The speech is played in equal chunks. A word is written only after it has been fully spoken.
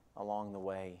along the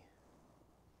way.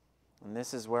 And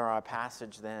this is where our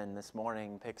passage then this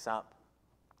morning picks up,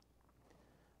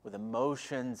 with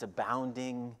emotions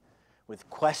abounding, with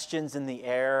questions in the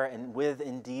air, and with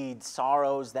indeed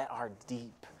sorrows that are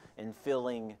deep in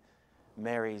filling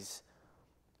Mary's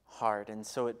heart. And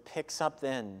so it picks up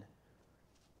then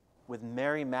with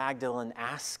Mary Magdalene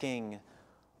asking,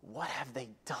 "What have they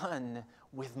done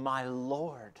with my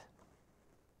Lord?"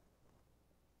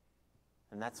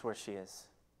 And that's where she is.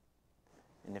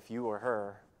 And if you were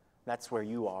her, that's where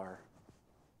you are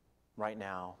right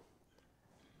now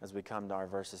as we come to our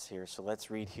verses here. So let's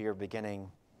read here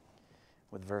beginning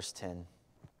with verse 10.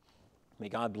 May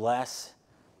God bless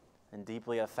and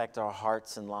deeply affect our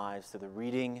hearts and lives through the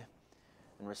reading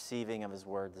and receiving of His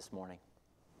word this morning.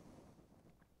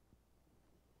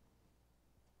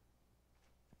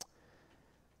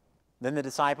 Then the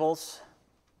disciples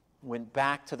went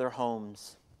back to their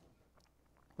homes,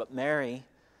 but Mary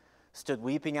stood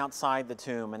weeping outside the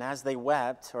tomb. And as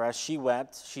she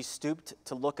wept, she stooped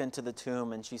to look into the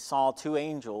tomb, and she saw two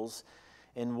angels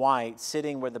in white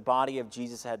sitting where the body of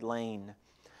Jesus had lain,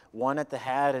 one at the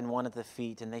head and one at the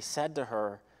feet. And they said to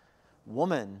her,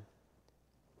 "Woman,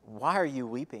 why are you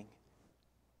weeping?"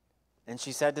 And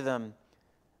she said to them,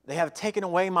 "They have taken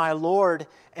away my Lord,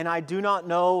 and I do not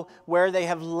know where they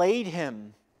have laid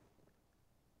him."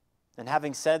 And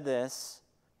having said this,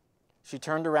 she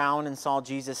turned around and saw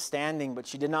Jesus standing, but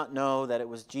she did not know that it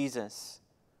was Jesus.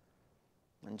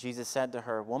 And Jesus said to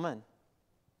her, "Woman,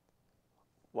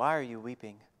 why are you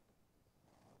weeping?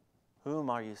 Whom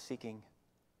are you seeking?"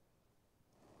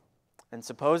 And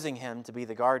supposing him to be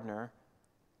the gardener,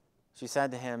 she said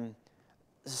to him,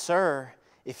 "Sir,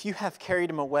 if you have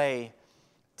carried him away,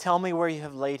 tell me where you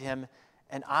have laid him,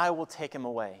 and I will take him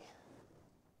away."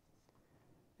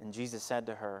 And Jesus said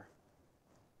to her,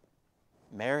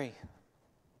 "Mary."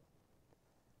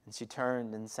 And she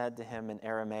turned and said to him in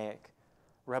Aramaic,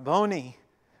 "Rabboni,"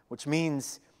 which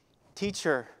means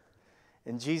teacher.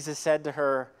 And Jesus said to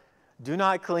her, "Do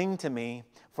not cling to me,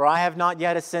 for I have not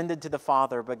yet ascended to the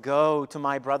Father, but go to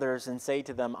my brothers and say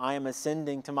to them, I am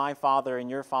ascending to my Father and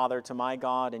your Father, to my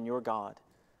God and your God."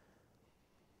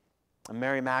 And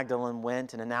Mary Magdalene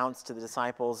went and announced to the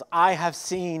disciples, "I have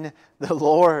seen the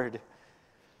Lord,"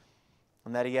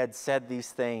 and that he had said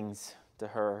these things to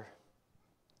her.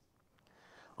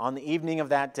 On the evening of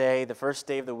that day, the first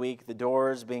day of the week, the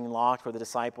doors being locked where the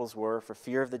disciples were for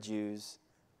fear of the Jews,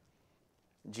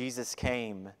 Jesus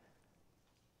came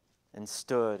and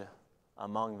stood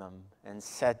among them and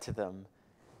said to them,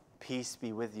 "Peace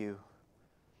be with you."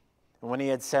 And when he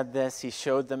had said this, he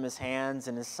showed them his hands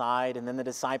and his side. And then the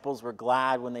disciples were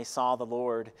glad when they saw the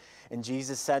Lord. And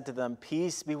Jesus said to them,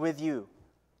 "Peace be with you.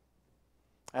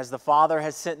 As the Father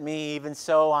has sent me, even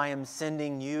so I am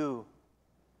sending you."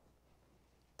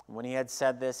 And when he had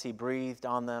said this, he breathed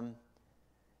on them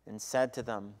and said to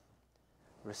them,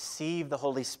 "Receive the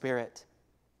Holy Spirit.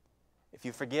 If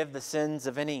you forgive the sins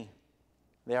of any,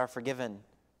 they are forgiven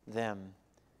them.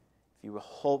 If you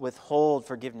withhold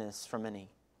forgiveness from any,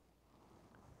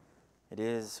 it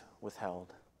is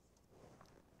withheld."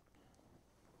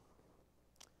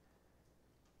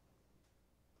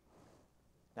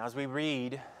 Now, as we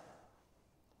read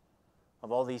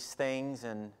of all these things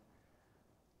and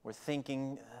we're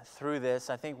thinking through this,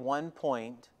 I think one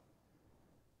point,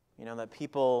 that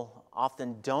people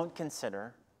often don't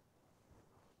consider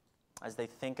as they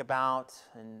think about,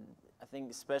 and I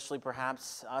think especially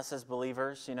perhaps us as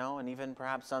believers, and even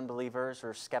perhaps unbelievers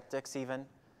or skeptics even,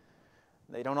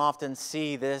 they don't often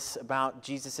see this about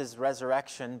Jesus'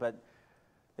 resurrection, but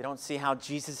they don't see how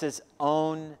Jesus'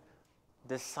 own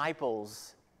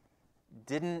disciples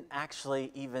didn't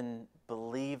actually even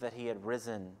believe that he had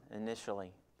risen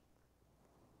initially.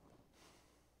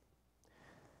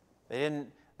 They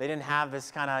didn't have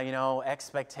this kind of,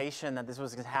 expectation that this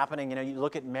was happening. You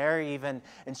look at Mary even,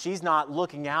 and she's not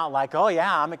looking out like, "Oh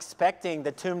yeah, I'm expecting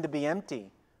the tomb to be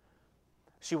empty."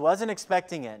 She wasn't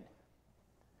expecting it.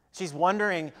 She's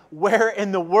wondering, where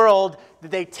in the world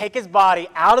did they take his body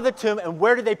out of the tomb, and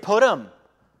where did they put him?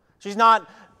 She's not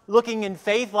looking in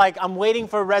faith like, "I'm waiting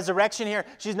for a resurrection here."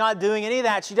 She's not doing any of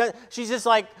that. She's just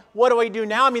like, "What do I do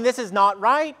now? This is not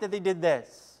right that they did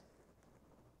this."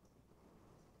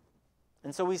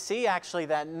 And so we see actually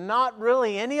that not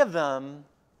really any of them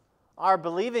are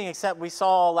believing, except we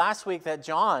saw last week that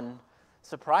John,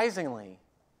 surprisingly,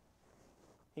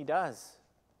 he does.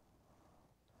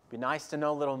 Be nice to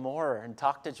know a little more and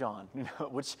talk to John,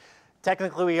 which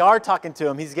technically we are talking to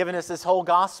him. He's given us this whole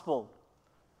gospel.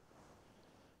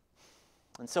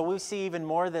 And so we see even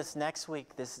more of this next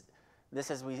week, this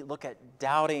as we look at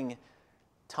doubting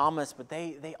Thomas, but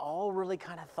they all really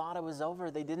kind of thought it was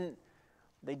over. They didn't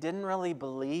really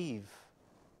believe.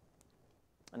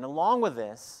 And along with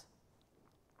this,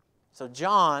 so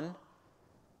John,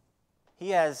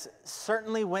 he has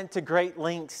certainly went to great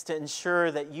lengths to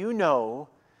ensure that you know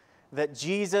that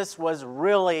Jesus was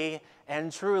really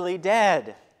and truly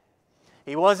dead.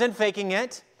 He wasn't faking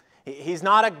it. He's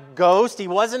not a ghost. He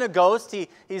wasn't a ghost.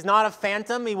 He's not a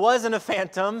phantom. He wasn't a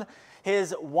phantom.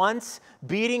 His once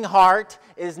beating heart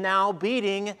is now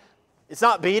beating. It's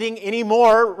not beating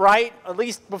anymore, right? At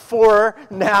least before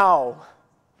now.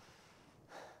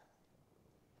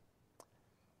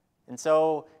 And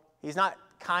so he's not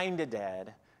kind of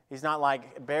dead. He's not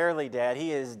like barely dead.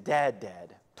 He is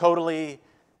dead. Totally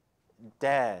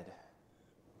dead.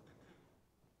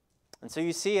 And so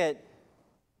you see it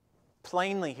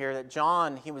plainly here that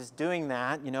John, he was doing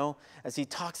that, as he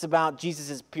talks about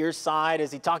Jesus' pierced side,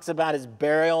 as he talks about his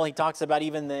burial, he talks about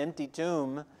even the empty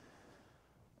tomb.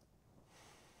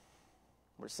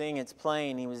 We're seeing it's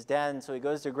plain. He was dead, and so he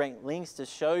goes to great lengths to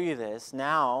show you this.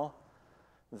 Now,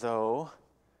 though,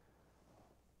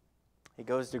 he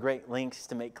goes to great lengths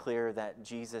to make clear that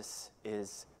Jesus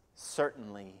is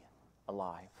certainly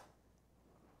alive.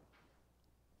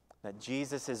 That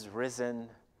Jesus is risen.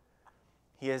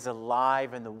 He is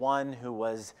alive, and the one who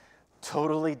was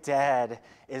totally dead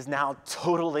is now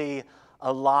totally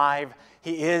alive.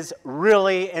 He is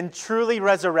really and truly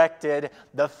resurrected.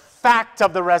 The fact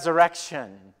of the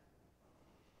resurrection.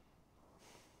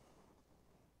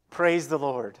 Praise the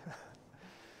Lord.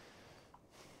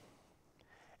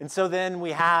 And so then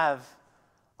we have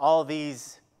all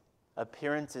these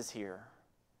appearances here.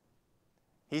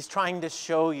 He's trying to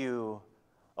show you,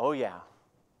 oh yeah,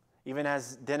 even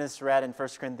as Dennis read in 1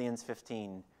 Corinthians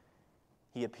 15,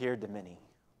 he appeared to many.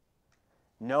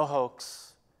 No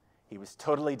hoax. He was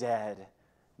totally dead.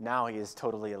 Now he is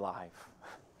totally alive.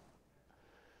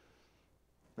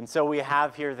 And so we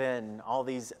have here then all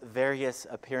these various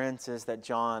appearances that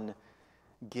John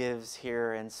gives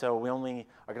here. And so we only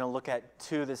are going to look at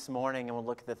 2 this morning, and we'll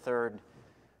look at the 3rd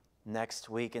next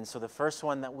week. And so the first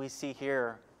one that we see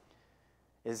here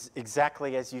is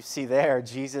exactly as you see there.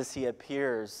 Jesus, he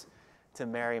appears to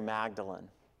Mary Magdalene.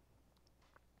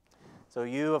 So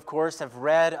you, of course, have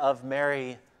read of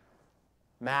Mary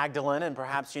Magdalene, and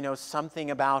perhaps you know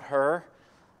something about her.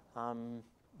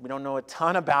 We don't know a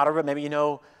ton about her, but maybe you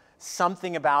know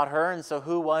something about her. And so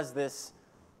who was this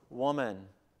woman?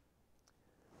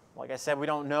 Like I said, we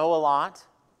don't know a lot,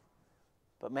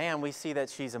 but man, we see that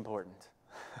she's important.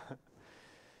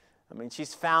 I mean,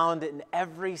 she's found in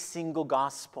every single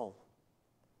gospel.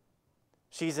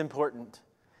 She's important.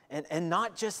 And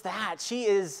not just that, she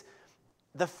is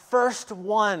the first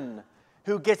one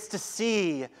who gets to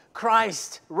see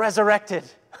Christ resurrected.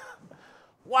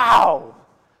 Wow!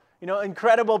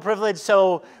 Incredible privilege.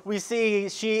 So we see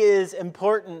she is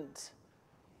important.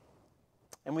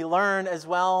 And we learn as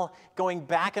well, going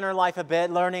back in her life a bit,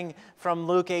 learning from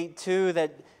Luke 8:2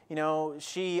 that,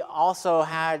 she also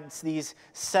had these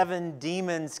 7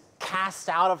 demons cast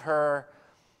out of her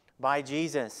by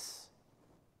Jesus.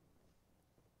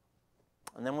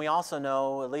 And then we also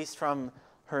know, at least from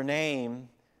her name,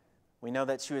 we know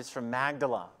that she was from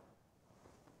Magdala.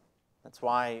 That's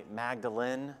why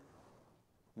Magdala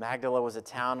was a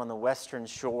town on the western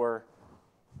shore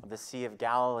of the Sea of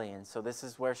Galilee. And so this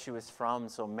is where she was from.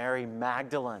 So Mary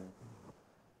Magdalene.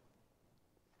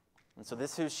 And so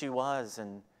this is who she was.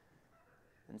 And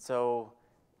so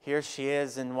here she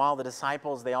is. And while the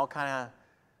disciples, they all kind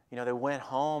of, they went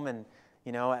home. And,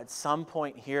 at some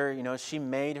point here, she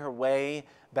made her way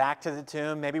back to the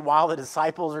tomb. Maybe while the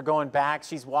disciples are going back,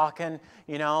 she's walking,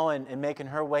 and making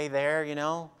her way there,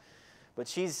 But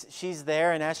she's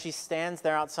there. And as she stands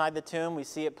there outside the tomb, we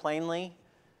see it plainly.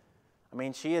 I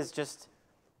mean, she's just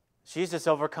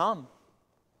overcome.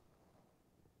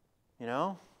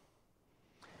 I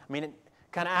mean,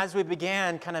 kind of as we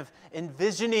began, kind of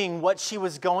envisioning what she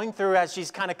was going through as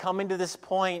she's kind of coming to this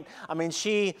point. I mean,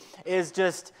 she is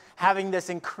just having this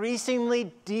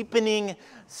increasingly deepening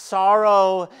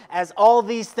sorrow as all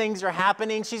these things are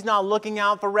happening. She's not looking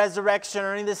out for resurrection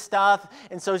or any of this stuff.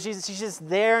 And so she's just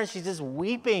there and she's just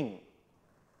weeping.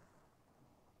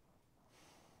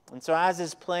 And so as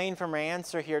is plain from her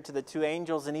answer here to the 2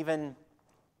 angels and even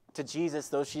to Jesus,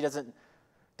 though she doesn't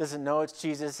know it's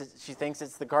Jesus, she thinks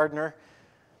it's the gardener.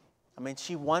 I mean,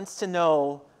 she wants to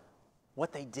know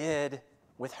what they did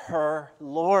with her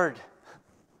Lord.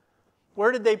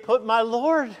 Where did they put my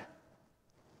Lord?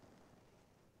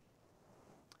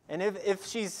 And if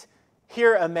she's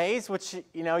here amazed, which,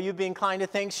 you'd be inclined to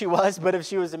think she was, but if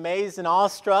she was amazed and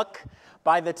awestruck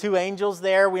by the two angels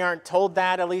there. We aren't told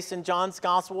that, at least in John's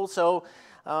gospel. So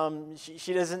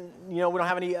she doesn't, we don't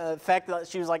have any effect that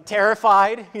she was like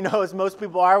terrified, as most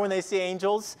people are when they see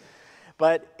angels.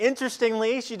 But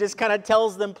interestingly, she just kind of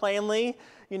tells them plainly,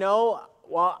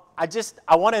 well,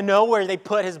 I want to know where they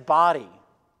put his body.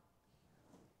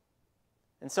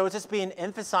 And so it's just being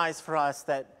emphasized for us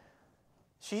that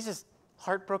she's just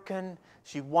heartbroken.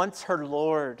 She wants her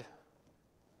Lord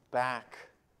back.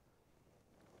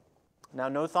 Now,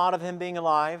 no thought of him being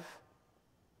alive,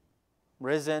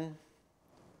 risen.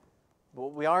 But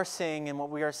what we are seeing, and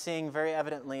what we are seeing very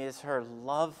evidently, is her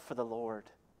love for the Lord.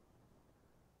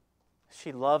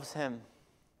 She loves him.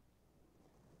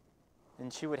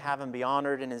 And she would have him be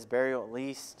honored in his burial at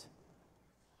least.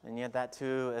 And yet that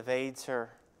too evades her.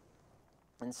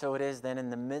 And so it is then in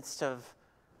the midst of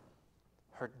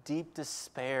her deep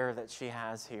despair that she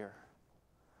has here,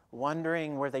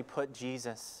 wondering where they put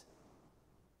Jesus,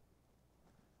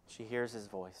 she hears his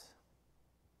voice.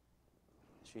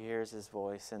 She hears his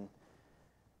voice. And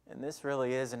this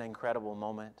really is an incredible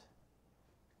moment.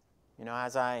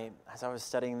 As I was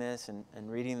studying this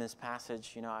and reading this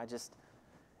passage, I just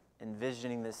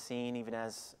envisioning this scene, even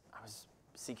as I was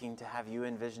seeking to have you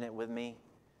envision it with me.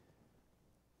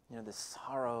 The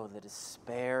sorrow, the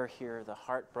despair here, the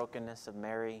heartbrokenness of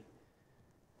Mary.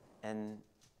 And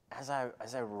as I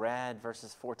read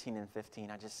verses 14 and 15,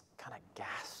 I just kind of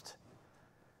gasped.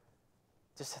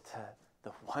 Just at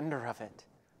the wonder of it.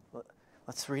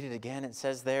 Let's read it again. It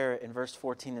says there in verse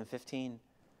 14 and 15,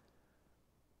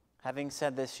 having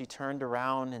said this, she turned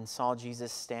around and saw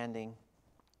Jesus standing,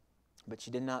 but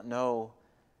she did not know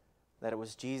that it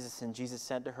was Jesus. And Jesus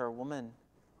said to her, "Woman,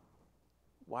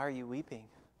 why are you weeping?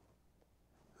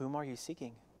 Whom are you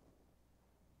seeking?"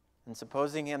 And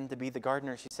supposing him to be the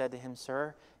gardener, she said to him,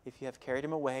 "Sir, if you have carried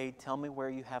him away, tell me where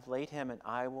you have laid him, and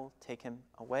I will take him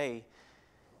away."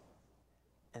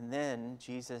 And then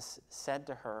Jesus said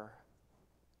to her,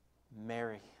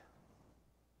 "Mary."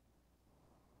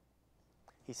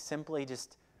 He simply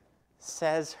just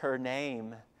says her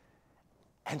name,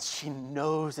 and she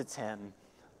knows it's him.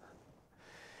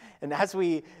 And as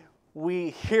we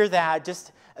hear that,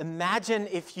 just imagine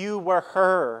if you were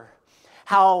her.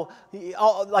 How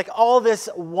all this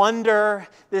wonder,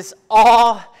 this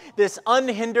awe, this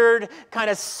unhindered kind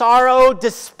of sorrow,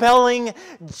 dispelling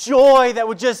joy that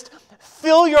would just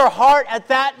fill your heart at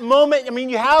that moment.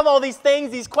 You have all these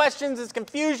things, these questions, this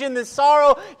confusion, this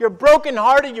sorrow. You're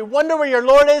brokenhearted. You wonder where your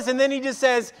Lord is. And then he just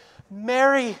says,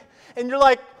 "Mary." And you're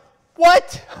like,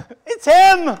 what? It's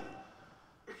him.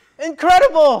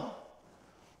 Incredible.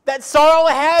 That sorrow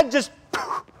I had just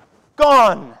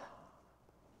gone.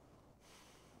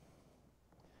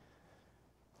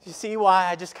 Do you see why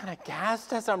I just kind of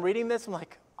gasped as I'm reading this? I'm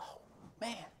like, oh,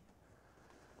 man.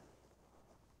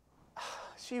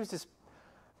 She was just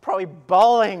probably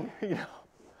bawling,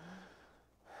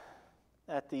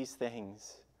 at these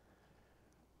things.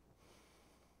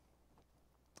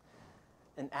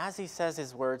 And as he says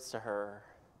his words to her,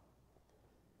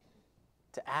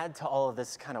 to add to all of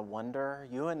this kind of wonder,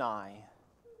 you and I,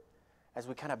 as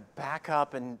we kind of back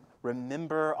up and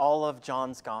remember all of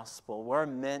John's gospel, we're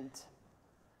meant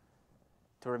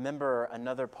to remember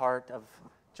another part of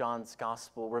John's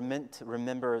gospel. We're meant to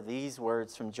remember these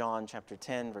words from John chapter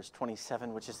 10, verse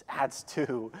 27, which just adds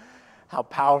to how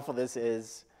powerful this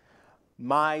is.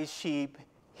 "My sheep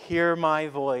hear my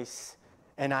voice,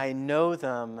 and I know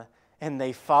them, and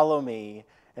they follow me,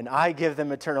 and I give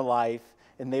them eternal life,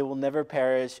 and they will never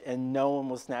perish, and no one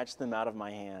will snatch them out of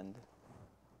my hand."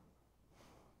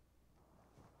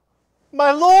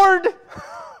 My Lord!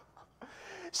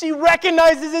 She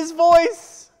recognizes his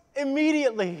voice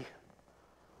immediately.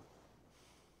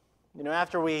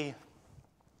 After we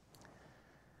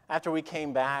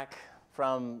came back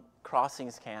from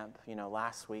Crossings Camp,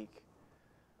 last week,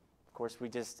 of course,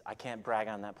 I can't brag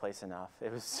on that place enough.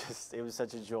 It was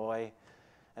such a joy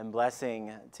and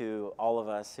blessing to all of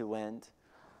us who went.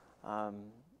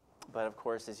 But of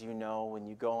course, as you know, when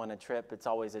you go on a trip, it's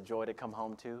always a joy to come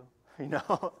home to,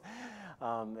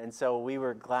 And so we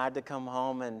were glad to come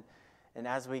home, and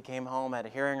as we came home, at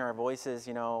hearing our voices,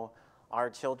 our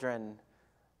children,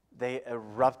 they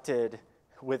erupted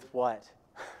with what?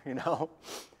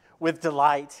 With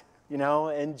delight,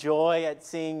 and joy at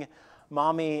seeing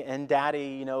mommy and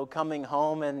daddy, coming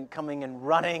home and coming and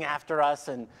running after us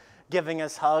and giving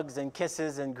us hugs and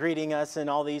kisses and greeting us and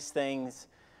all these things.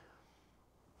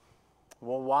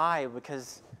 Well, why?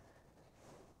 Because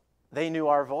they knew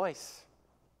our voice.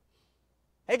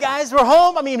 "Hey guys, we're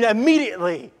home."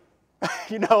 Immediately.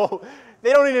 They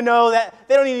don't need to know that.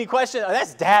 They don't need any question. "Oh,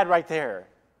 that's Dad right there."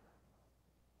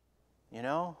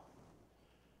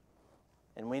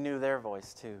 and we knew their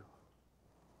voice too.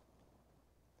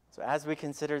 So as we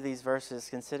consider these verses,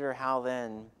 consider how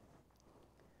then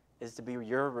is to be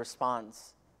your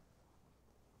response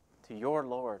to your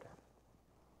Lord,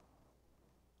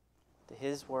 to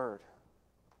His word.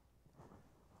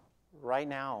 Right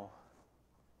now,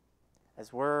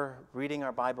 as we're reading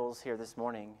our Bibles here this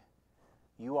morning,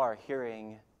 you are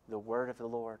hearing the word of the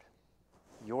Lord,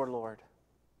 your Lord.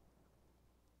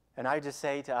 And I just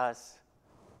say to us,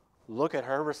 look at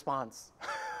her response.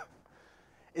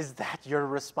 Is that your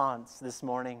response this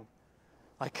morning?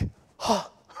 Like, oh,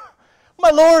 my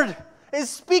Lord is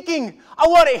speaking. I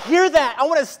want to hear that. I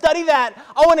want to study that.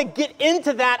 I want to get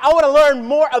into that. I want to learn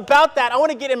more about that. I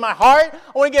want to get in my heart.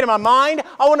 I want to get in my mind.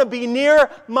 I want to be near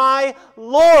my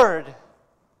Lord.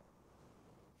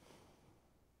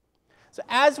 So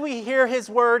as we hear His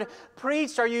word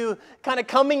preached, are you kind of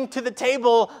coming to the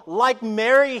table like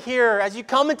Mary here? As you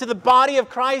come into the body of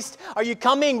Christ, are you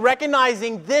coming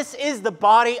recognizing this is the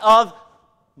body of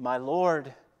my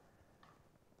Lord?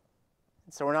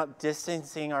 So we're not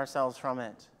distancing ourselves from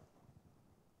it.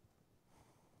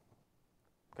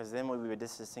 Because then we would be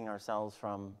distancing ourselves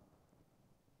from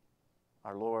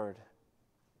our Lord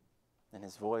and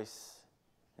His voice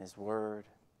and His word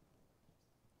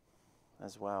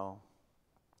as well.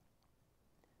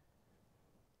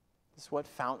 Just what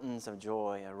fountains of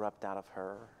joy erupt out of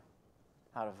her,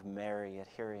 out of Mary at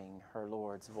hearing her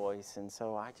Lord's voice. And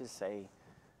so I just say,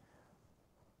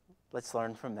 let's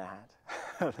learn from that.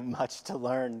 Much to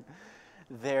learn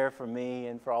there for me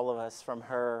and for all of us from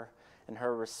her and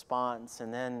her response.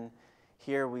 And then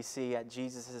here we see at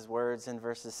Jesus' words in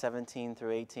verses 17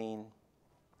 through 18,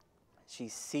 she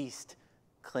ceased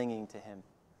clinging to Him.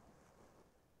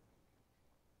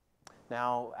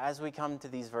 Now, as we come to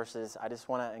these verses, I just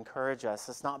want to encourage us,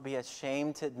 let's not be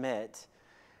ashamed to admit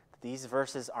that these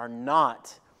verses are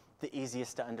not the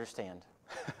easiest to understand.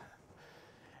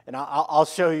 And I'll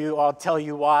show you, I'll tell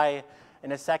you why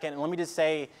in a second. And let me just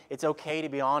say, it's okay to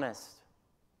be honest.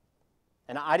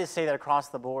 And I just say that across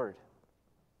the board.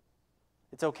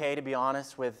 It's okay to be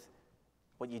honest with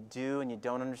what you do and you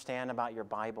don't understand about your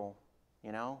Bible,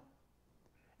 you know?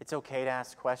 It's okay to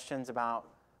ask questions about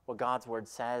what God's Word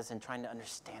says and trying to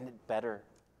understand it better.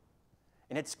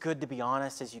 And it's good to be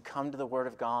honest as you come to the Word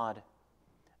of God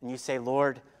and you say,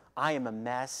 Lord, I am a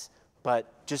mess,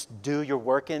 but just do your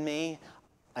work in me.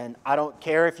 And I don't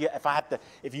care if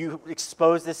you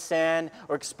expose this sin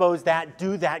or expose that,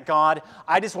 do that, God.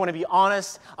 I just want to be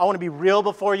honest. I want to be real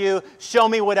before you. Show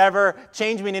me whatever.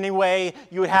 Change me in any way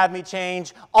you would have me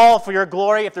change. All for your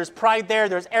glory. If there's pride there,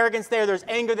 there's arrogance there, there's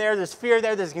anger there, there's fear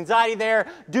there, there's anxiety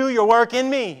there, do your work in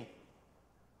me.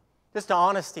 Just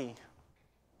honesty.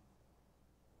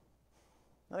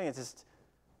 I think it's just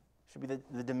should be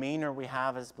the demeanor we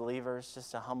have as believers,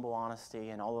 just a humble honesty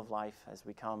in all of life as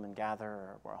we come and gather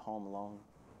or we're home alone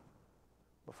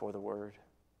before the Word.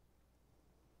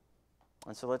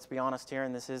 And so let's be honest here,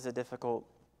 and this is a difficult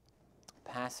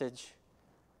passage.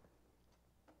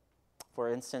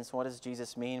 For instance, what does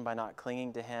Jesus mean by not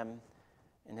clinging to Him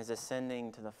in His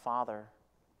ascending to the Father?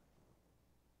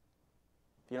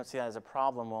 If you don't see that as a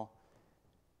problem, well,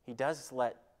 He does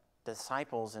let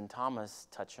disciples and Thomas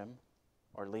touch Him,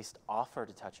 or at least offer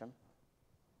to touch Him.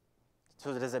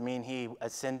 So does it mean He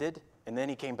ascended and then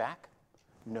He came back?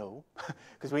 No.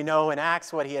 Because we know in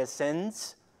Acts what He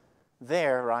ascends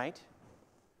there, right?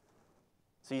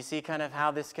 So you see kind of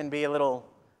how this can be a little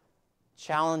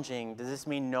challenging. Does this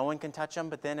mean no one can touch Him?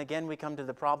 But then again, we come to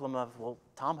the problem of, well,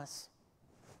 Thomas,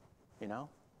 you know?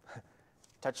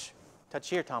 Touch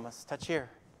here, Thomas. Touch here.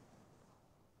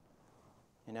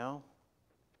 You know?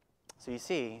 So you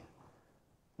see,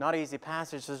 not an easy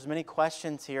passage. There's many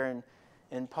questions here,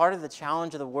 and part of the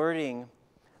challenge of the wording,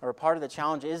 or part of the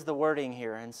challenge is the wording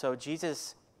here. And so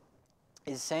Jesus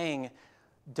is saying,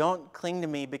 don't cling to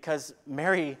me, because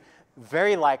Mary,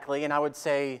 very likely, and I would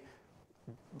say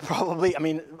probably,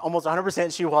 almost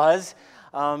 100% she was.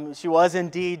 She was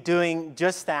indeed doing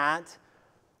just that.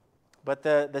 But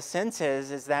the sense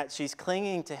is that she's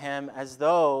clinging to Him as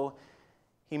though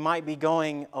He might be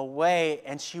going away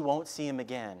and she won't see Him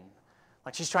again.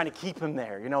 Like she's trying to keep Him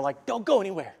there, like don't go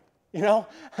anywhere,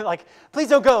 like please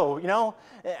don't go,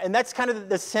 And that's kind of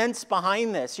the sense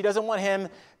behind this. She doesn't want Him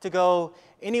to go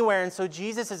anywhere. And so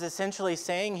Jesus is essentially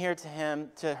saying here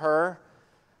to her,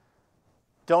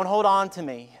 don't hold on to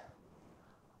me.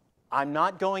 I'm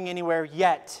not going anywhere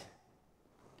yet.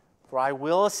 For I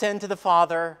will ascend to the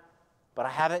Father, but I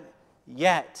haven't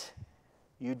yet.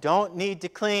 You don't need to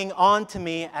cling on to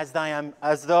me as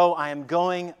though I am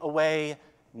going away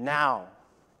now.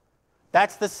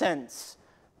 That's the sense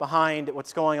behind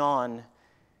what's going on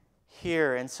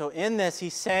here. And so in this,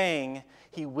 he's saying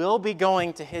he will be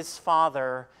going to his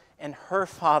Father and her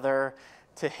Father,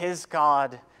 to his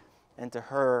God and to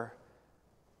her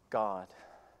God.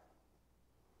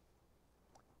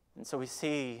 And so we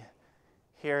see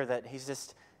here that he's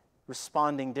just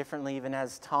responding differently. Even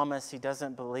as Thomas, he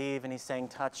doesn't believe, and he's saying,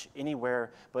 touch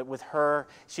anywhere. But with her,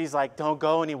 she's like, don't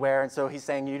go anywhere. And so he's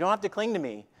saying, you don't have to cling to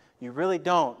me. You really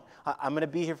don't. I'm going to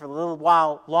be here for a little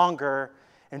while longer,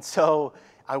 and so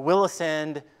I will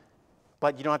ascend,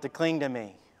 but you don't have to cling to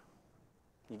me.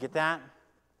 You get that?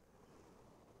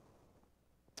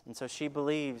 And so she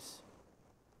believes,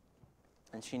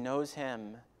 and she knows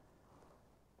him,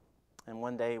 and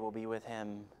one day will be with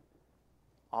him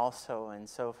also. And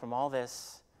so from all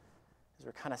this, as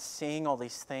we're kind of seeing all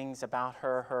these things about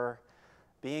her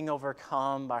being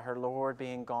overcome by her Lord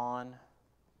being gone,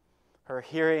 her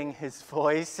hearing his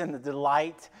voice and the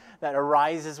delight that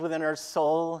arises within her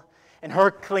soul, and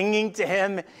her clinging to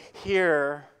him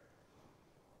here,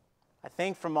 I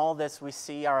think from all this we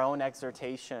see our own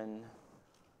exhortation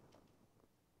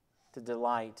to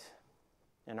delight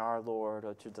in our Lord,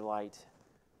 or to delight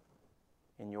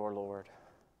in your Lord.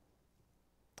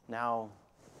 Now,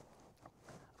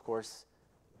 of course,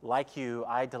 like you,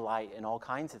 I delight in all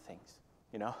kinds of things,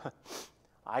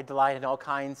 I delight in all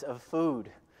kinds of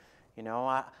food.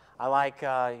 I like,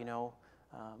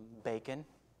 bacon.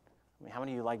 I mean, how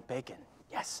many of you like bacon?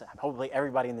 Yes, hopefully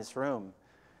everybody in this room.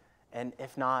 And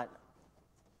if not,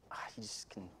 you just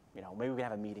can, maybe we can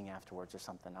have a meeting afterwards or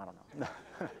something. I don't know.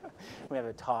 We have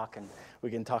a talk and we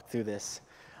can talk through this.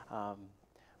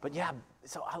 But yeah,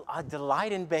 so I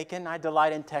delight in bacon. I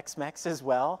delight in Tex-Mex as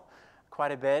well,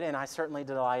 quite a bit. And I certainly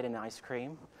delight in ice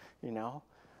cream,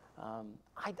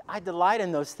 I delight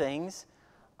in those things.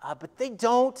 But they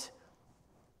don't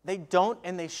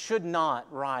and they should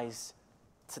not rise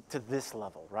to this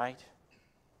level, right?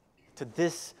 To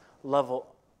this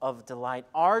level of delight.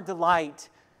 Our delight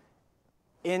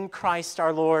in Christ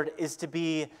our Lord is to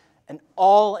be an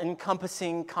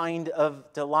all-encompassing kind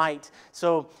of delight.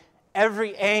 So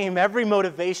every aim, every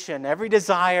motivation, every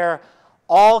desire,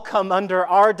 all come under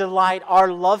our delight,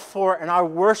 our love for, and our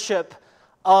worship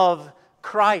of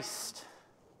Christ.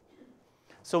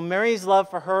 So Mary's love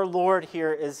for her Lord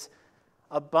here is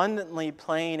abundantly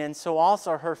plain, and so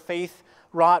also her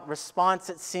faith-wrought response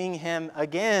at seeing him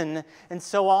again, and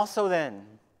so also then,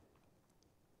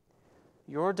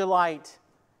 your delight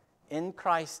in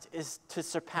Christ is to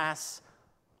surpass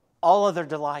all other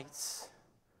delights.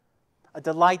 A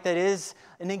delight that is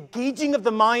an engaging of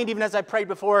the mind, even as I prayed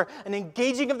before, an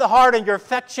engaging of the heart and your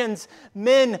affections.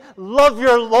 Men, love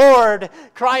your Lord.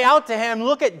 Cry out to him.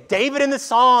 Look at David in the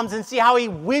Psalms and see how he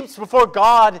weeps before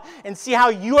God, and see how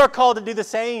you are called to do the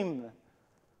same.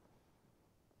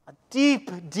 A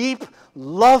deep, deep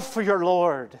love for your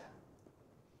Lord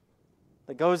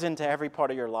that goes into every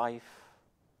part of your life.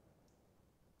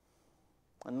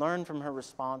 And learn from her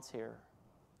response here.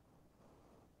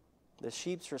 The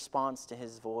sheep's response to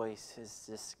his voice is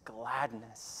this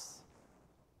gladness,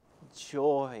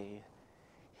 joy.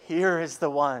 Here is the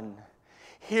one.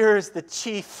 Here is the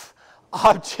chief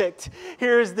object.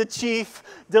 Here is the chief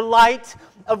delight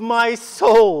of my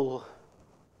soul.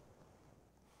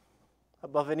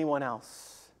 Above anyone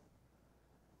else.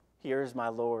 Here is my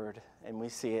Lord, and we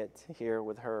see it here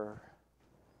with her.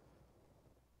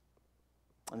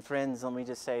 And friends, let me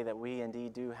just say that we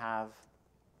indeed do have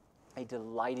a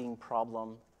delighting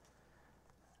problem.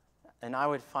 And I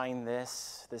would find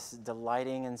this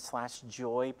delighting and /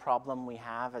 joy problem we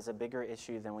have as a bigger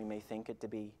issue than we may think it to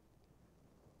be.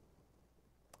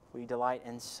 We delight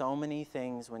in so many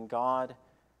things when God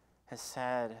has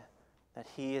said that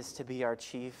he is to be our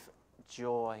chief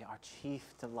joy, our chief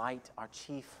delight, our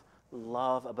chief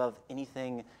love above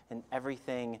anything and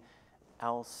everything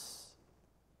else.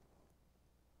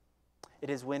 It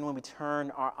is when we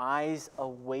turn our eyes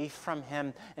away from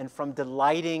him and from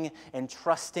delighting and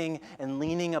trusting and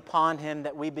leaning upon him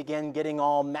that we begin getting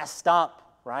all messed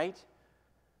up, right?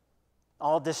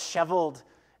 All disheveled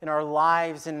in our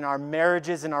lives and in our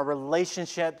marriages, in our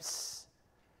relationships,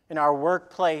 in our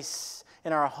workplace,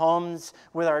 in our homes,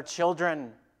 with our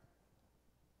children.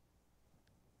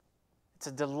 It's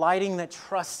a delighting that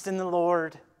trusts in the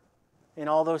Lord in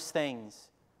all those things.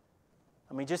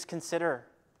 I mean, just consider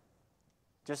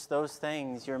just those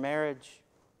things, your marriage,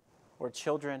 or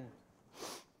children,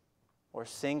 or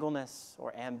singleness,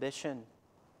 or ambition.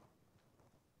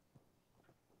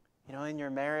 In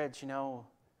your marriage,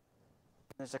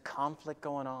 there's a conflict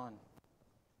going on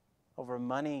over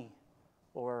money,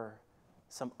 or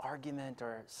some argument,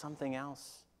 or something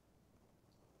else.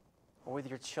 Or with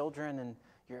your children, and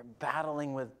you're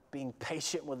battling with being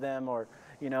patient with them, or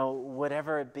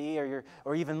whatever it be,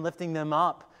 or even lifting them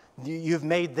up. You've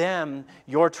made them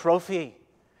your trophy.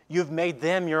 You've made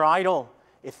them your idol.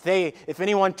 If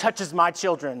anyone touches my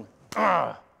children,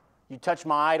 you touch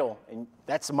my idol, and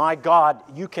that's my God.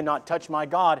 You cannot touch my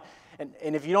God.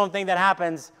 And if you don't think that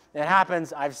happens, it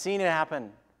happens. I've seen it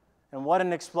happen. And what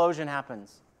an explosion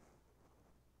happens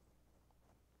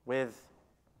with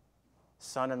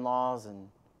son-in-laws and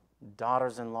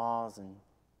daughters-in-laws and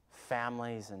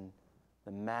families and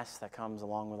the mess that comes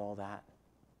along with all that.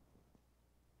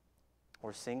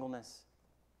 Or singleness.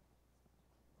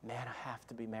 Man, I have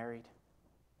to be married.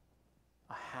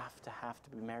 I have to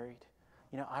be married.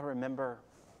 I remember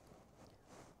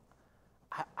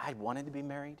I wanted to be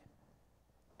married,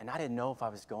 and I didn't know if I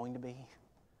was going to be.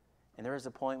 And there was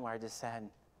a point where I just said,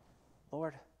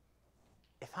 Lord,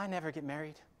 if I never get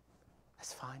married,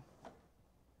 that's fine.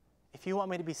 If you want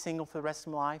me to be single for the rest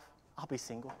of my life, I'll be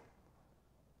single.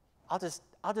 I'll just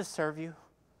serve you,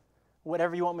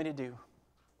 whatever you want me to do.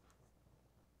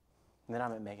 And then I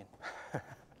met Megan.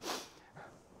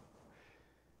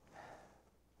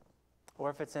 Or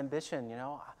if it's ambition,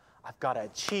 I've got to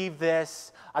achieve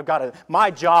this. My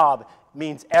job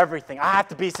means everything. I have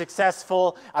to be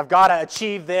successful. I've got to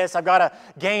achieve this. I've got to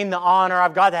gain the honor.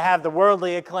 I've got to have the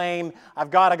worldly acclaim. I've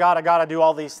got to do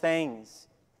all these things.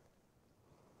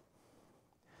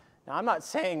 Now, I'm not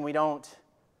saying we don't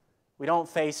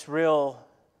face real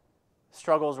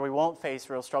struggles, or we won't face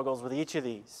real struggles with each of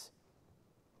these.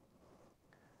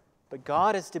 But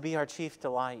God is to be our chief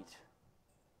delight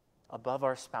above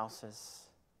our spouses,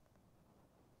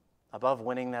 above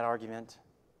winning that argument,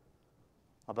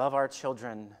 above our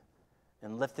children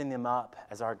and lifting them up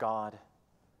as our God,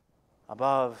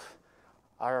 above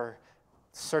our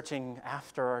searching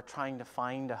after or trying to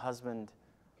find a husband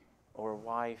or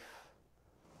wife,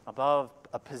 above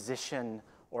a position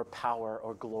or power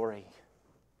or glory.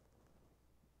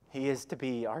 He is to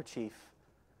be our chief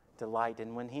delight.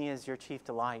 And when He is your chief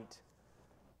delight,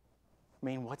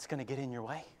 what's going to get in your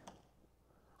way?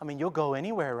 You'll go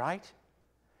anywhere, right?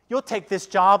 You'll take this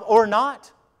job or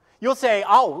not. You'll say,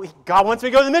 oh, God wants me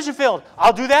to go to the mission field.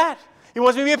 I'll do that. He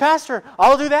wants me to be a pastor.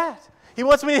 I'll do that. He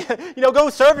wants me to,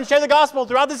 go serve and share the gospel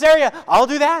throughout this area. I'll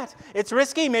do that. It's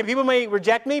risky. Maybe people may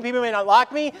reject me. People may not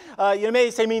like me.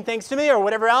 May say mean things to me or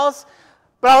whatever else.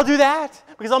 But I'll do that.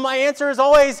 Because my answer is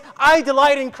always, I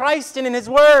delight in Christ and in His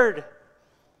Word.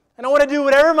 And I want to do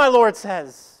whatever my Lord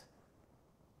says.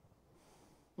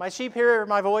 My sheep hear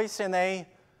my voice and they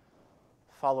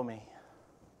follow me.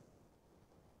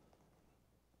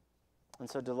 And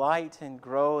so delight and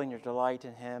grow in your delight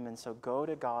in Him. And so go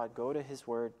to God, go to His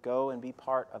Word, go and be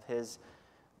part of His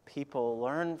people.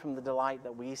 Learn from the delight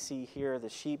that we see here, the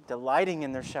sheep delighting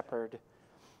in their shepherd.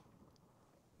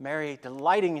 Mary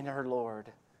delighting in her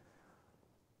Lord,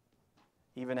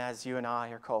 even as you and I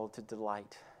are called to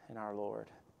delight in our Lord.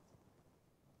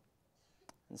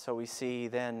 And so we see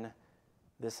then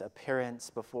this appearance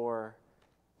before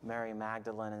Mary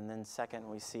Magdalene, and then second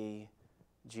we see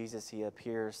Jesus, He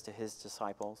appears to His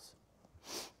disciples.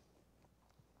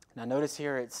 Now notice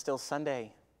here it's still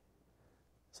Sunday.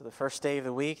 So the first day of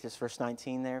the week, there's verse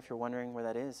 19 there if you're wondering where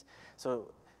that is.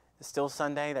 So it's still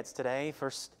Sunday, that's today,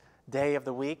 first day of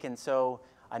the week. And so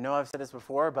I know I've said this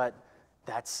before, but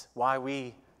that's why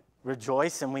we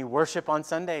rejoice and we worship on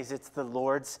Sundays. It's the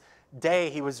Lord's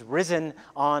day. He was risen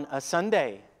on a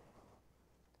Sunday.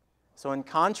 So in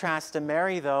contrast to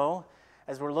Mary, though,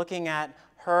 as we're looking at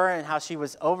her and how she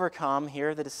was overcome,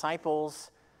 here the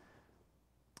disciples,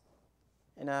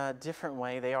 in a different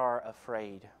way, they are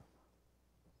afraid.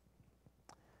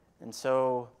 And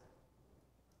so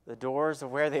the doors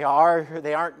of where they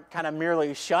aren't kind of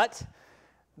merely shut.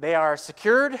 They are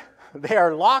secured. They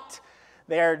are locked.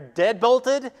 They are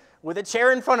deadbolted with a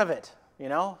chair in front of it, we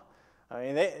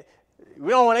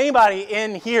don't want anybody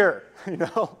in here,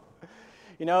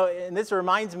 And this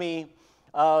reminds me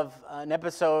of an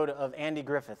episode of Andy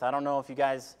Griffith. I don't know if you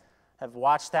guys have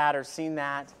watched that or seen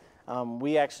that.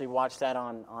 We actually watch that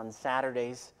on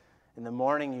Saturdays in the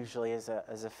morning usually as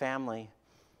a family.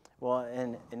 Well,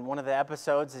 in one of the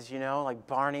episodes, as you know, like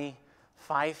Barney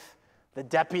Fife, the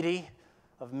deputy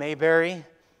of Mayberry,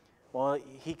 well,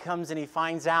 he comes and he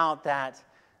finds out that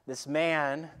this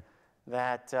man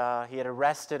that he had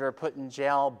arrested or put in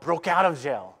jail broke out of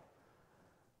jail.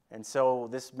 And so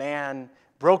this man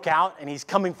broke out and he's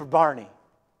coming for Barney.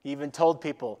 He even told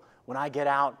people, when I get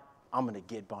out, I'm going to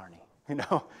get Barney,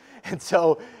 And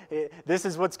so this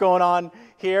is what's going on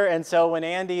here. And so when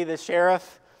Andy, the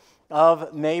sheriff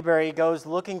of Mayberry, goes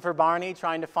looking for Barney,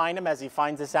 trying to find him, as he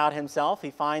finds this out himself,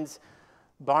 he finds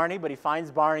Barney, but he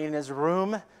finds Barney in his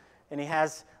room, and he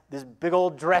has this big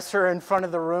old dresser in front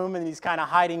of the room, and he's kind of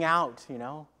hiding out,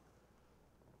 and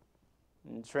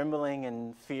trembling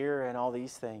and fear and all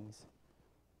these things.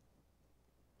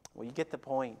 Well, you get the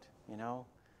point,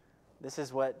 This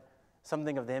is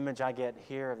something of the image I get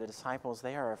here of the disciples.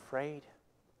 They are afraid.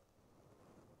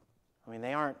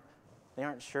 They aren't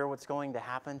sure what's going to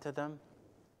happen to them.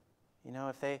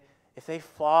 If they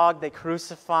flogged, they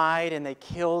crucified, and they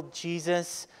killed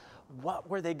Jesus, what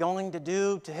were they going to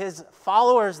do to his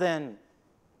followers then?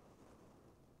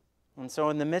 And so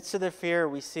in the midst of their fear,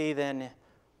 we see then,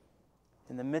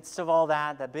 in the midst of all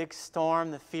that big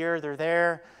storm, the fear, they're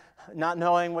there, not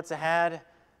knowing what's ahead.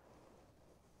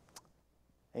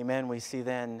 Amen, we see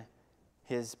then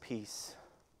his peace.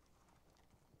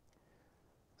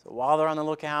 So while they're on the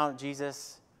lookout,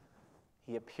 Jesus,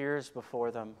 he appears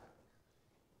before them.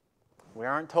 We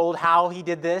aren't told how he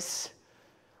did this,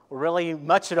 or really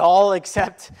much at all,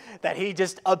 except that he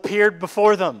just appeared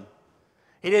before them.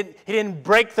 He didn't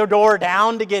break the door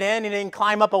down to get in. He didn't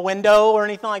climb up a window or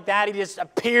anything like that. He just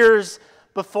appears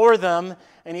before them,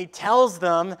 and he tells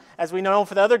them, as we know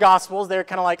for the other Gospels, they're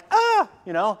kind of like,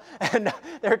 and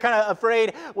they're kind of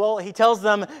afraid. Well, he tells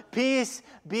them, peace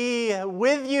be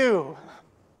with you.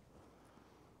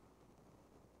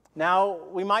 Now,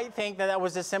 we might think that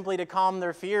was just simply to calm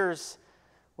their fears,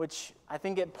 which I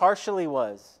think it partially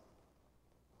was.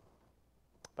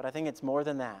 But I think it's more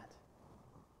than that.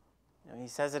 He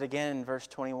says it again in verse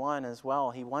 21 as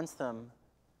well. He wants them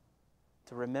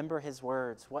to remember his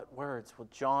words. What words? Well,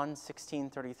 John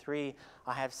 16:33,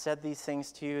 I have said these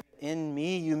things to you. In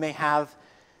me you may have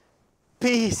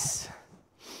peace.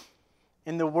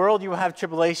 In the world you will have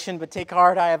tribulation, but take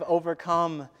heart, I have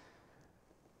overcome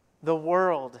the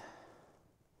world.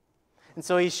 And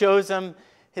so he shows them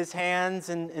his hands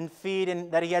and feet, and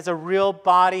that he has a real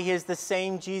body. He is the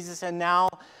same Jesus, and now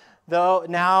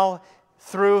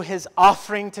through his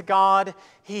offering to God,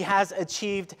 he has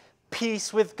achieved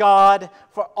peace with God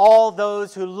for all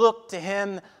those who look to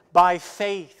him by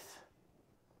faith.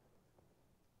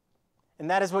 And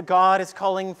that is what God is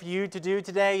calling for you to do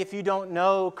today if you don't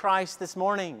know Christ this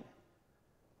morning.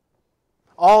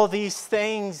 All these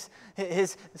things,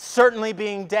 his certainly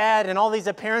being dead and all these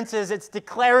appearances, it's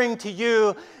declaring to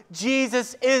you,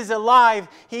 Jesus is alive.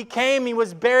 He came, he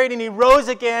was buried, and he rose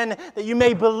again, that you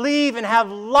may believe and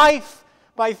have life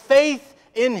by faith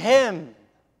in him.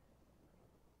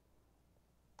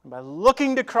 And by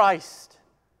looking to Christ,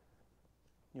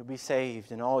 you'll be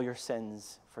saved and all your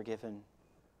sins forgiven.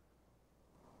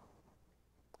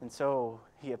 And so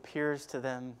he appears to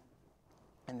them,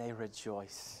 and they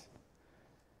rejoice.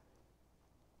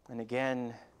 And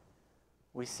again,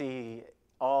 we see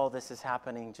all this is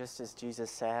happening just as Jesus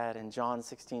said in John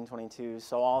 16:22.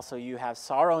 So also you have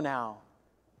sorrow now,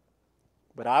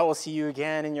 but I will see you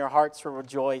again, and your hearts will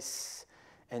rejoice,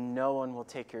 and no one will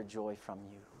take your joy from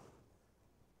you.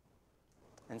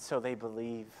 And so they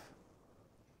believe.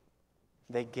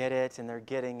 They get it, and they're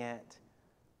getting it.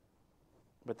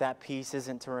 But that peace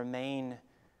isn't to remain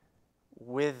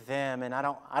with them. And I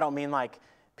don't mean like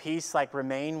peace, like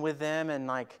remain with them, and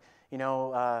like,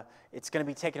 it's going to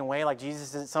be taken away, like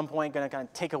Jesus is at some point going to kind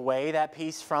of take away that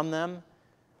peace from them.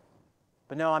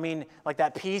 But no, I mean, like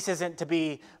that peace isn't to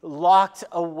be locked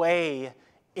away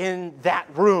in that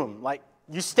room. Like,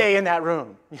 you stay in that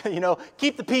room.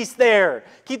 Keep the peace there.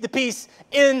 Keep the peace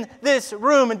in this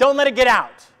room and don't let it get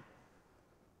out.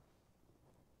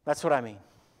 That's what I mean.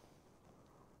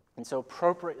 And so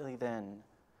appropriately then,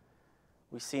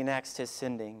 we see next his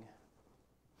sending.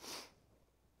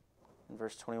 In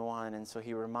verse 21, and so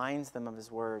he reminds them of his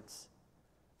words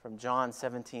from John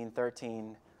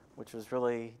 17:13, which was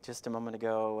really just a moment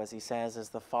ago, as he says, as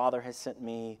the Father has sent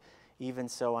me, even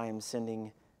so I am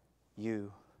sending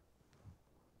you.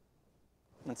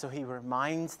 And so he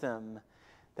reminds them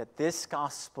that this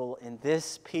gospel and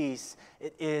this peace,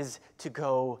 it is to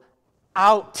go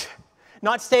out,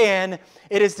 not stay in.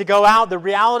 It is to go out. The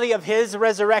reality of his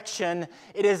resurrection,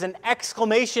 it is an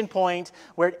exclamation point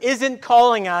where it isn't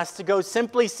calling us to go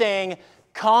simply saying,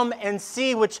 come and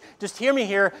see, which, just hear me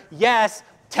here, yes,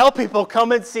 tell people,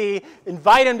 come and see,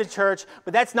 invite them to church,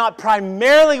 but that's not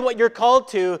primarily what you're called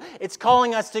to. It's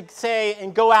calling us to say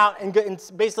and go out and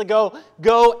basically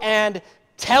go and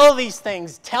tell these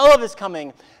things, tell of his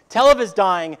coming, tell of his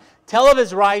dying, tell of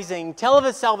his rising, tell of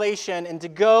his salvation, and to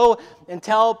go and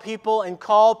tell people and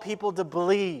call people to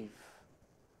believe.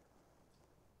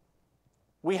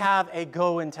 We have a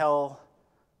go and tell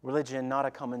religion, not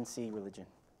a come and see religion.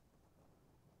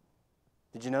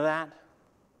 Did you know that?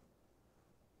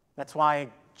 That's why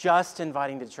just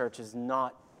inviting to church is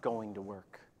not going to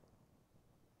work.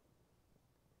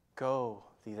 Go,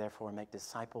 thee therefore, and make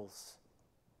disciples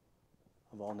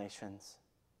of all nations.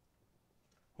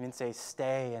 He didn't say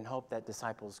stay and hope that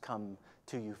disciples come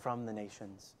to you from the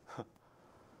nations.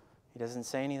 He doesn't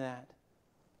say any of that.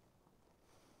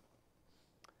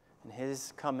 And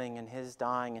his coming and his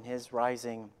dying and his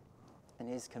rising and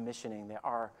his commissioning, they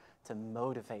are to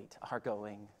motivate our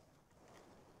going.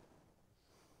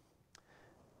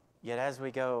 Yet as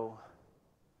we go,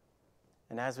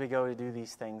 and as we go to do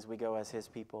these things, we go as his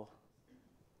people.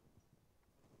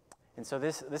 And so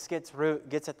this gets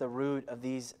at the root of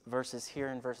these verses here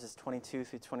in verses 22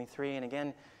 through 23. And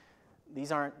again,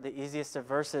 these aren't the easiest of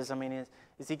verses. I mean,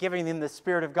 is he giving them the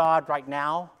Spirit of God right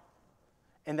now?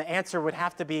 And the answer would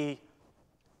have to be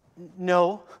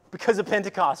no, because of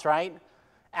Pentecost, right?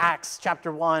 Acts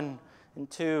chapter 1 and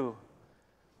 2.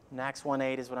 And Acts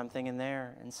 1:8 is what I'm thinking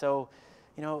there. And so,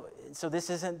 so this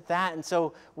isn't that. And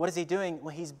so what is he doing?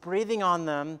 Well, he's breathing on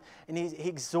them, and he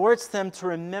exhorts them to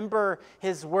remember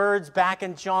his words back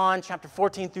in John chapter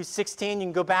 14 through 16. You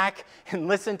can go back and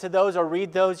listen to those or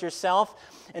read those yourself.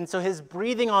 And so his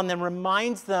breathing on them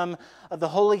reminds them of the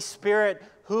Holy Spirit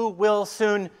who will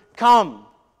soon come.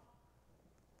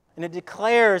 And it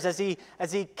declares as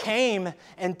he came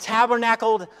and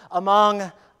tabernacled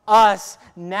among us,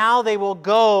 now they will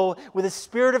go with the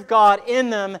Spirit of God in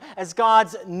them as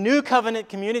God's new covenant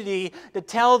community to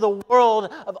tell the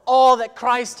world of all that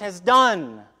Christ has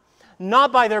done.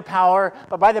 Not by their power,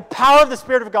 but by the power of the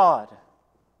Spirit of God.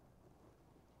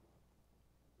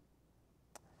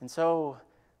 And so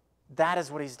that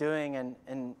is what he's doing.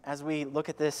 And as we look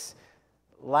at this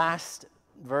last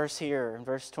verse here, in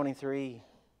verse 23,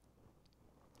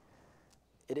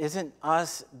 it isn't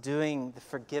us doing the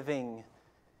forgiving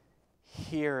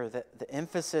here. The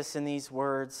emphasis in these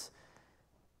words,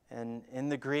 and in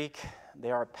the Greek,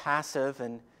 they are passive,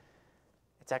 and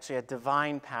it's actually a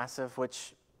divine passive,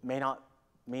 which may not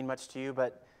mean much to you,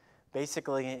 but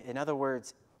basically, in other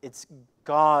words, it's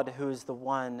God who is the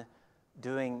one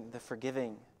doing the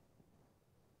forgiving.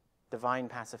 Divine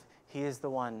passive. He is the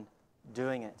one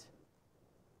doing it.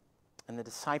 And the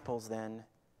disciples then,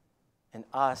 and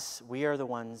us, we are the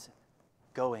ones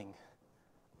going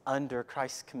under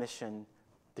Christ's commission,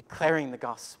 declaring the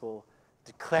gospel,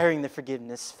 declaring the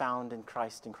forgiveness found in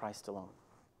Christ and Christ alone.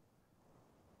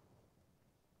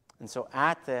 And so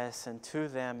at this, and to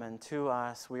them and to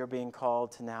us, we are being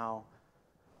called to now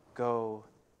go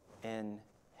in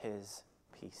his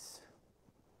peace.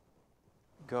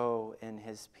 Go in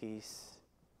his peace.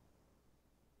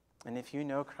 And if you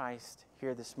know Christ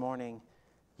here this morning,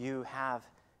 you have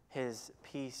his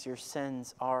peace. Your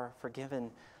sins are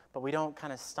forgiven. But we don't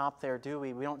kind of stop there, do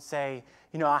we? We don't say,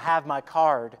 I have my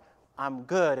card. I'm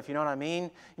good, if you know what I mean.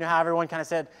 You know how everyone kind of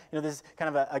said, this is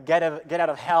kind of a get out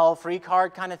of hell free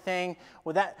card kind of thing.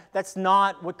 Well, that's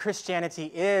not what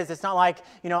Christianity is. It's not like,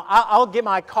 I'll get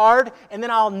my card and then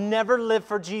I'll never live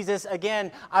for Jesus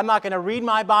again. I'm not going to read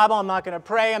my Bible. I'm not going to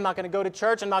pray. I'm not going to go to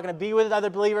church. I'm not going to be with other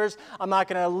believers. I'm not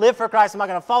going to live for Christ. I'm not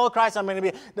going to follow Christ. I'm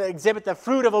going to exhibit the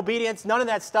fruit of obedience. None of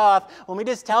that stuff. When we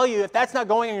just tell you, if that's not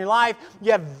going in your life,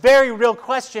 you have a very real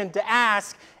question to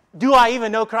ask, do I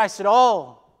even know Christ at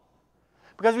all?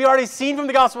 Because we already seen from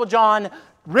the Gospel of John,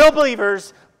 real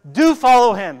believers do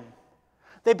follow him.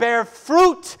 They bear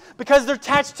fruit because they're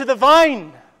attached to the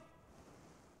vine.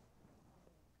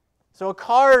 So a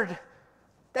card,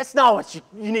 that's not what you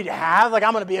need to have. Like,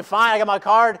 I'm going to be fine, I got my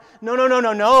card.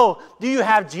 No. Do you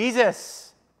have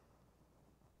Jesus?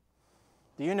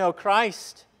 Do you know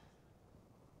Christ?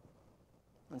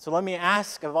 And so let me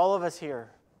ask of all of us here,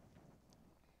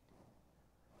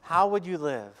 how would you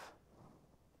live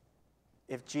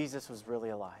if Jesus was really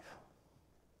alive?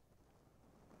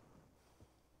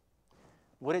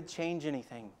 Would it change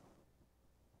anything?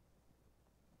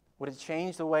 Would it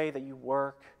change the way that you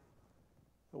work,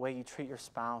 the way you treat your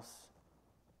spouse,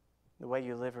 the way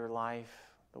you live your life,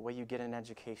 the way you get an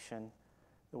education,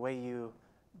 the way you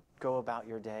go about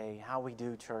your day, how we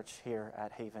do church here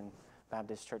at Haven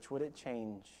Baptist Church? Would it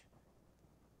change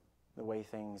the way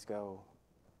things go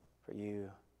for you?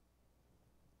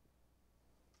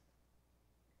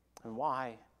 And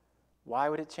why? Why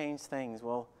would it change things?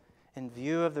 Well, in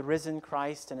view of the risen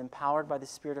Christ and empowered by the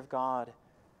Spirit of God,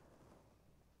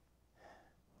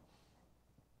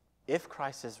 if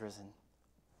Christ is risen,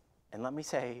 and let me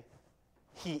say,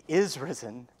 he is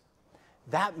risen,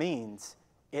 that means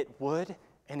it would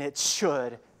and it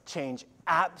should change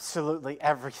absolutely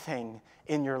everything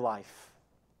in your life.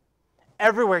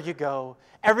 everywhere you go,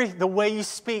 the way you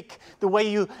speak, the way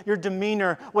your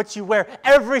demeanor, what you wear,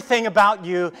 everything about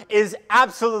you is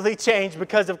absolutely changed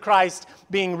because of Christ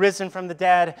being risen from the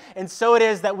dead. And so it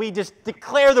is that we just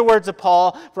declare the words of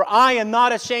Paul, "For I am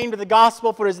not ashamed of the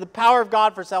gospel, for it is the power of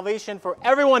God for salvation for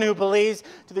everyone who believes,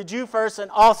 to the Jew first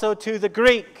and also to the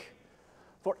Greek.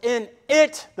 For in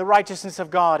it the righteousness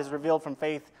of God is revealed from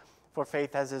faith, for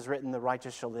faith, as is written, the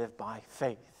righteous shall live by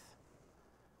faith."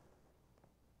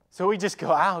 So we just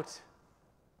go out.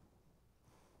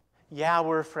 Yeah,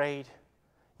 we're afraid.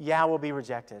 Yeah, we'll be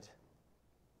rejected.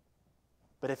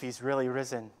 But if He's really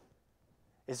risen,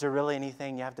 is there really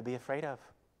anything you have to be afraid of?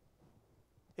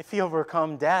 If He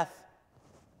overcome death,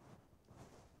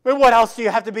 then what else do you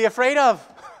have to be afraid of?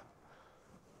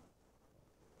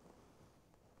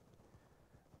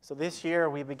 So this year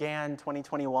we began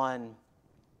 2021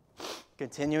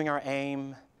 continuing our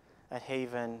aim at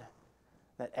Haven,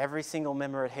 that every single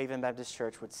member at Haven Baptist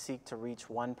Church would seek to reach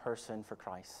one person for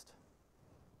Christ.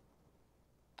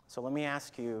 So let me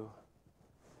ask you,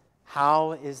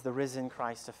 how is the risen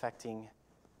Christ affecting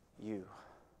you?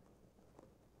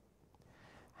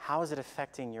 How is it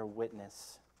affecting your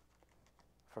witness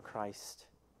for Christ?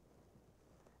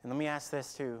 And let me ask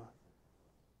this too,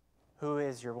 who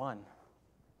is your one?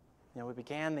 We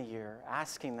began the year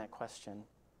asking that question.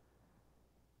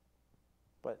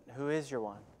 But who is your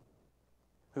one?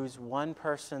 Who's one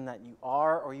person that you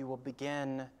are or you will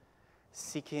begin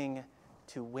seeking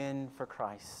to win for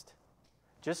Christ?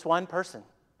 Just one person.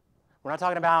 We're not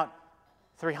talking about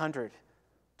 300.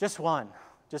 Just one.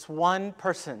 Just one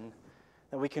person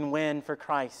that we can win for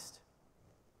Christ.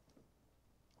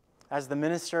 As the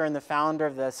minister and the founder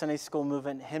of the Sunday school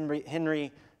movement,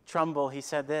 Henry Trumbull, he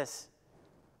said this: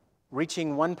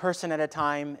 "Reaching one person at a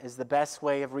time is the best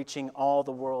way of reaching all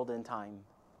the world in time."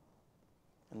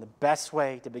 And the best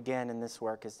way to begin in this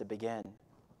work is to begin.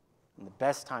 And the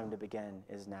best time to begin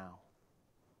is now.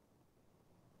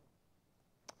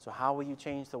 So how will you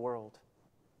change the world?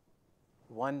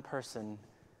 One person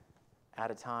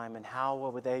at a time. And how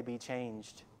will they be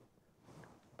changed?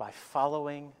 By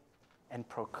following and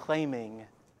proclaiming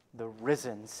the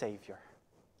risen Savior.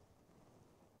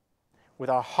 With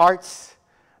our hearts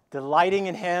delighting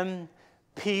in Him,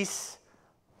 peace,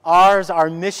 our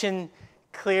mission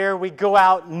clear. We go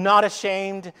out not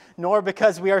ashamed, nor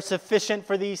because we are sufficient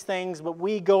for these things, but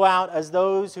we go out as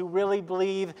those who really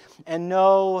believe and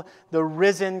know the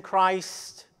risen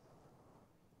Christ.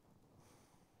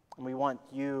 And we want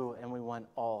you and we want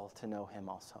all to know Him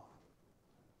also.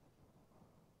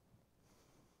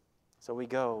 So we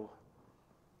go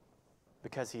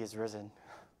because He is risen.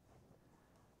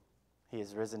 He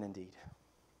is risen indeed.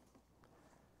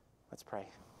 Let's pray.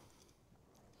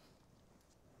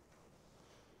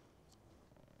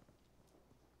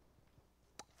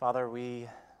 Father, we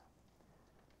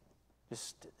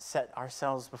just set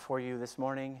ourselves before you this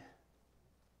morning.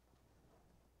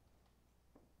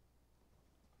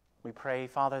 We pray,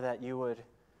 Father, that you would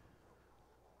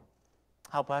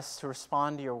help us to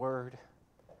respond to your word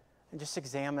and just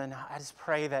examine. I just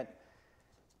pray that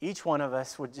each one of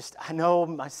us would just, I know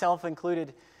myself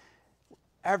included,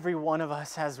 every one of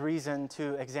us has reason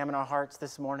to examine our hearts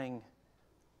this morning.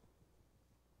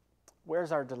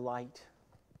 Where's our delight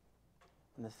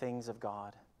in the things of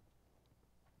God?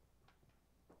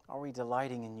 Are we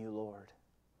delighting in you, Lord?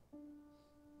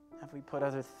 Have we put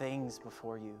other things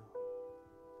before you?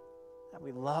 Have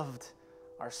we loved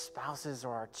our spouses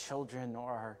or our children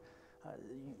or our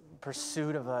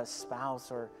pursuit of a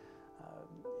spouse or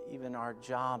even our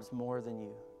jobs more than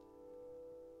you?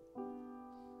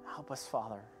 Help us,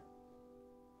 Father,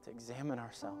 to examine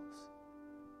ourselves,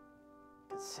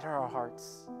 consider our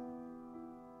hearts,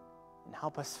 and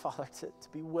help us, Father, to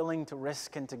be willing to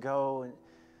risk and to go. And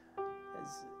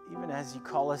even as you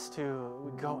call us to,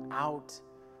 we go out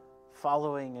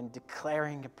following and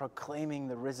declaring and proclaiming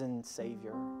the risen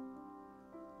Savior.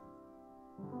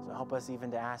 So help us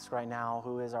even to ask right now,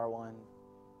 who is our one?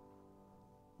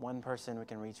 One person we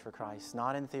can reach for Christ.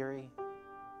 Not in theory,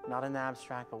 not in the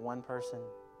abstract, but one person.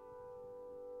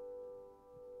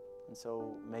 And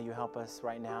so may you help us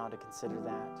right now to consider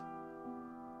that.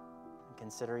 And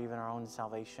consider even our own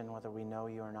salvation, whether we know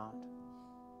you or not.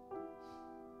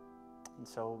 And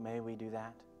so may we do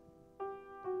that.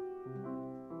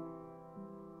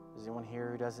 Is anyone here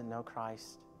who doesn't know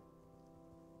Christ?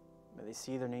 May they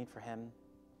see their need for Him.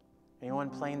 Anyone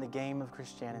playing the game of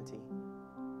Christianity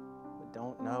but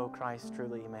don't know Christ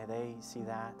truly, may they see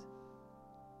that.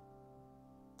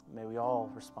 May we all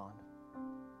respond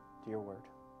to your word.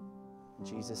 In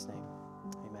Jesus' name,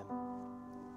 amen.